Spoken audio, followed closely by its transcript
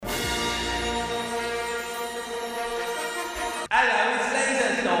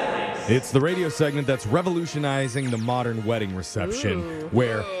It's the radio segment that's revolutionizing the modern wedding reception,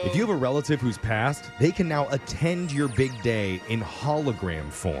 where if you have a relative who's passed, they can now attend your big day in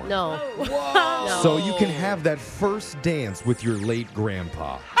hologram form. No. Whoa. No. So you can have that first dance with your late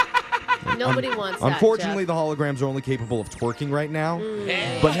grandpa. Nobody wants that. Unfortunately, the holograms are only capable of twerking right now.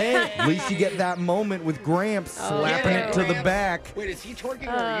 But hey, at least you get that moment with Gramps slapping Yeah, it to the Gramps. back. Wait, is he twerking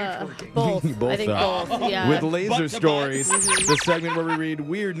or are you twerking? Both. Both I think are. both. Yeah. With Laser Butt to Stories, butt. the segment where we read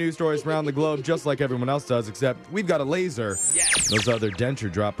weird news stories from around the globe just like everyone else does, except we've got a laser. Yes. Those other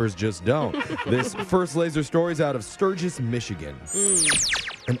denture droppers just don't. This first laser story is out of Sturgis, Michigan.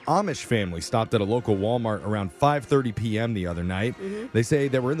 An Amish family stopped at a local Walmart around 5:30 p.m. the other night. They say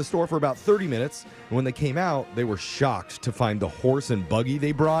they were in the store for about 30 minutes, and when they came out, they were shocked to find the horse and buggy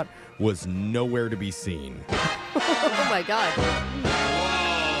they brought was nowhere to be seen. Oh, my God.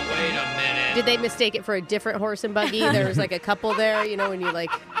 Whoa, wait a minute. Did they mistake it for a different horse and buggy? There was like a couple there, you know, when you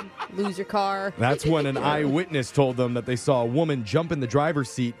like lose your car. That's when an eyewitness told them that they saw a woman jump in the driver's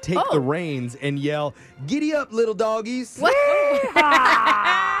seat, take the reins, and yell, "Giddy up, little doggies." What?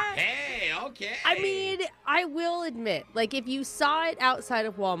 Hey, okay. I mean, I will admit, like, if you saw it outside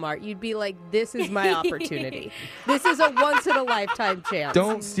of Walmart, you'd be like, this is my opportunity. This is a once-in-a-lifetime chance.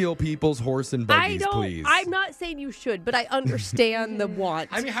 Don't steal people's horse and buggies, please. I'm not saying you should, but I understand the want.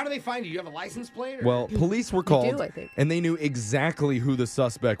 I mean, how do they find you? You have a license plate? Or? Well, police were called, I think. and they knew exactly who the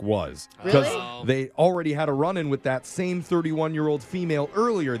suspect was. Really? Because they already had a run-in with that same 31-year-old female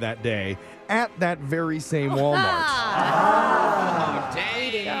earlier that day at that very same Walmart. oh, dang.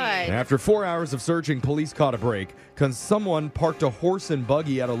 And after 4 hours of searching, police caught a break because someone parked a horse and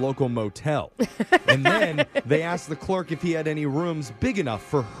buggy at a local motel. And then they asked the clerk if he had any rooms big enough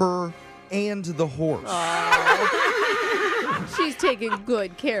for her and the horse. She's taking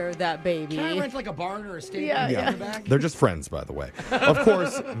good care of that baby. Can I rent like a barn or a stable Yeah. in the back? They're just friends, by the way. Of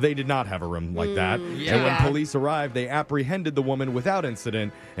course, they did not have a room like that. And when Yeah. police arrived, they apprehended the woman without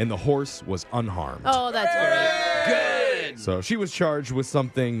incident, and the horse was unharmed. Oh, that's great. Good. So she was charged with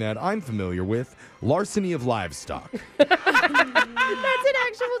something that I'm familiar with, larceny of livestock. That's an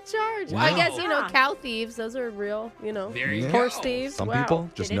actual charge. I Wow. guess, cow thieves, those are real, There you horse go. thieves. Some Wow. people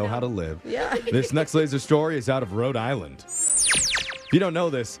just Didn't know how to live. Yeah. This next laser story is out of Rhode Island. If you don't know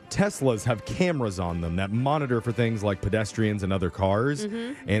this, Teslas have cameras on them that monitor for things like pedestrians and other cars.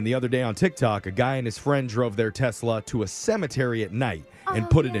 And the other day on TikTok, a guy and his friend drove their Tesla to a cemetery at night and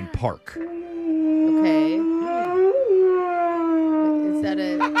put it in park. Okay. Is that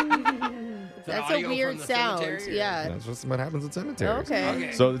a... That's a audio weird from the sound. cemetery, or- Yeah. That's just what happens at cemeteries. Okay.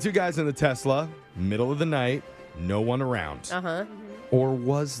 So the two guys in the Tesla, middle of the night, no one around. Uh-huh. Or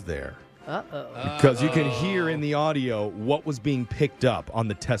was there? Uh-oh. Because you can hear in the audio what was being picked up on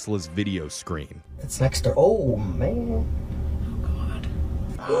the Tesla's video screen. It's next to. Oh, man.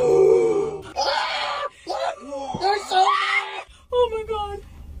 There's so many. Oh, my God.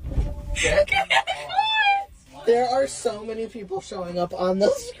 There are so many people showing up on the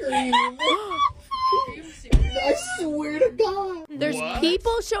screen. I swear to God. There's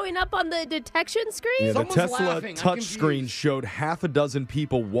people showing up on the detection screen? Yeah, the Someone's Tesla laughing. I'm touchscreen confused. showed half a dozen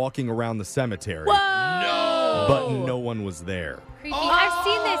people walking around the cemetery. Whoa! But no one was there. Creepy. I've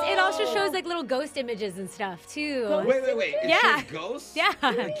seen this. It also shows like little ghost images and stuff too. Wait. It Yeah. shows ghosts? Yeah.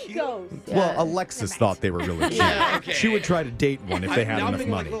 Cute. Ghost. Well, Alexis thought they were really cute. Yeah, okay. She would try to date one if they had now I'm enough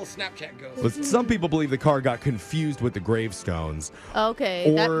thinking money. like little Snapchat ghosts. But some people believe the car got confused with the gravestones.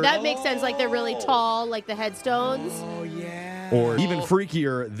 Okay, Or- that makes sense. Like they're really tall, like the headstones. Oh, yeah. Or even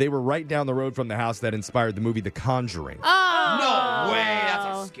freakier, they were right down the road from the house that inspired the movie The Conjuring. Oh No way, that's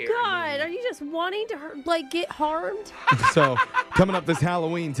a scary God, movie. are you just wanting to get harmed? So, coming up this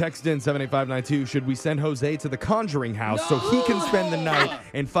Halloween, text in 78592, should we send Jose to the Conjuring house so he can spend the night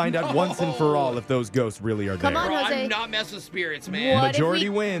and find out once and for all if those ghosts really are Come there? on, Bro, Jose. I'm not messing with spirits, man. What if Majority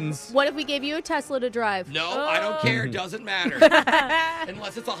we- wins. What if we gave you a Tesla to drive? No, I don't care. Doesn't matter.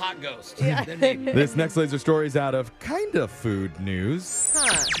 Unless it's a hot ghost. Then maybe. This next laser story is out of kinda food news.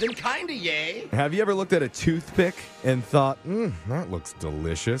 Huh. Then kinda yay. Have you ever looked at a toothpick and thought, that looks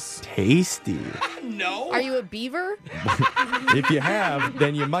delicious? Tasty. No. Are you a beaver? If you have,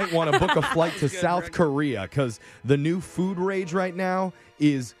 then you might want to book a flight to Good, South Rick. Korea because the new food rage right now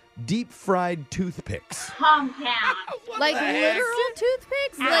is deep fried toothpicks. Like the heck? literal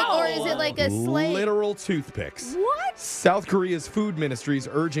toothpicks? Like, or is it like a sleigh? Literal toothpicks. What? South Korea's food ministry is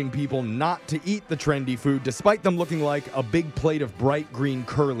urging people not to eat the trendy food despite them looking like a big plate of bright green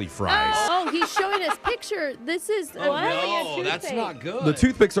curly fries. Oh, he's showing us pictures. picture. This is Oh, no, that's not good. The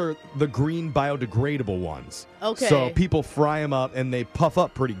toothpicks are the green biodegradable ones. Okay. So people fry them up and they puff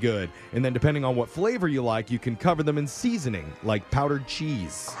up pretty good. And then depending on what flavor you like, you can cover them in seasoning, like powdered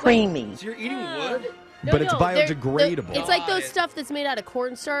cheese. Creamy. So you're eating wood? No, But it's they're- biodegradable. It's like those Got it. stuff that's made out of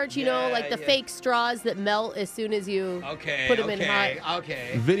cornstarch, you know, Yeah, like the yeah. fake straws that melt as soon as you Okay. put them in hot.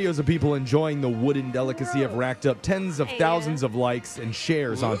 Okay. Videos of people enjoying the wooden delicacy have racked up tens of thousands of likes and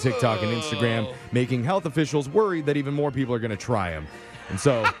shares on TikTok and Instagram, Whoa. making health officials worried that even more people are going to try them. And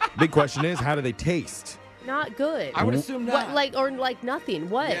so, big question is, how do they taste? Not good. I would assume not. What, like nothing.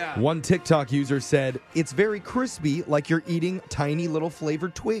 What? Yeah. One TikTok user said, "It's very crispy, like you're eating tiny little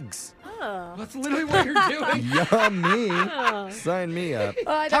flavored twigs." Oh. That's literally what you're doing. Yummy. Sign me up.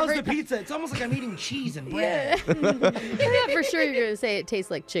 Oh, I How's never- the pizza? It's almost like I'm eating cheese and bread. I thought for sure you're going to say it tastes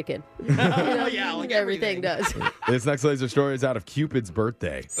like chicken. Yeah, like Everything does. This next laser story is out of Cupid's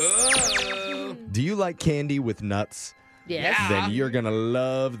birthday. Oh. Do you like candy with nuts? Yes. Yeah. Then you're going to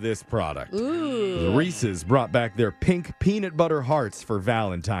love this product. Ooh. Reese's brought back their pink peanut butter hearts for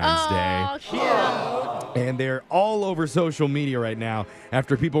Valentine's Oh, cute. Day. And they're all over social media right now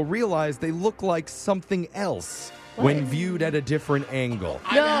after people realize they look like something else when viewed at a different angle.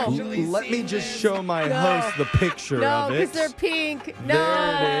 No. I've actually Let me seen just this. show my host the picture No, of it. because they're pink. No.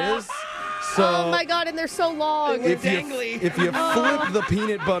 There it is. So Oh my god, and they're so long. They if you, dangly. if you flip the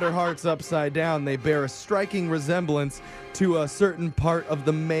peanut butter hearts upside down, they bear a striking resemblance to a certain part of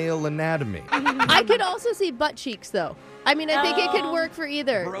the male anatomy. I could also see butt cheeks though. I mean, I think it could work for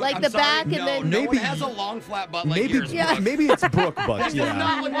either, Brooke, like I'm the sorry, back no, and then. no Maybe one has a you- long flat butt like Maybe, yours. Yeah. Brooke. maybe it's Brooke butt. Does Yeah.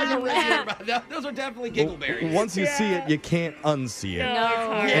 not look like a regular butt. Those are definitely giggleberries. Once you see it, you can't unsee it.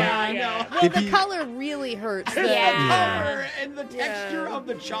 Yeah, I know. Well, If the you- color really hurts. The Yeah. color and the texture of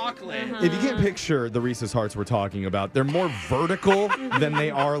the chocolate. If you can't picture the Reese's Hearts we're talking about, they're more vertical than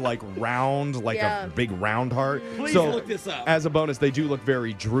they are like round, like Yeah. a big round heart. Please so, look this up. as a bonus, they do look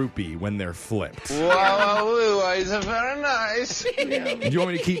very droopy when they're flipped. Wow, it's very nice. Do you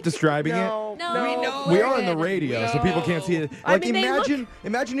want me to keep describing No, No. We know it? We it. are on the radio, so people can't see it. I Like, mean, they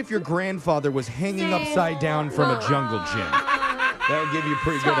imagine if your grandfather was hanging upside down from a jungle gym. That would give you a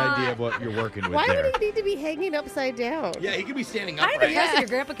pretty good idea of what you're working with Why there. would he need to be hanging upside down? Yeah, he could be standing I'm upright. impressed that your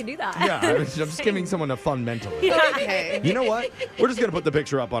grandpa can do that. Yeah, I'm just giving someone a fun mental. Okay. You know what? We're just gonna put the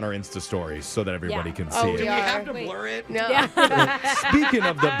picture up on our Insta stories so that everybody Yeah. can see Oh, it. Do we Yeah. have to Wait. blur it? No. Yeah. Speaking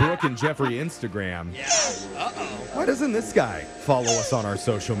of the Brooke and Jeffrey Instagram, Yeah. Uh-oh. why doesn't this guy follow us on our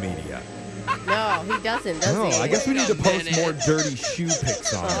social media? No, he doesn't, does No, he? I guess we need to Wait a post minute. more dirty shoe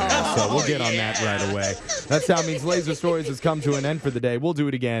pics on there. So we'll get on that right away. That sound means Laser Stories has come to an end for the day. We'll do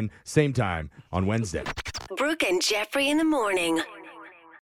it again, same time on Wednesday. Brooke and Jeffrey in the morning.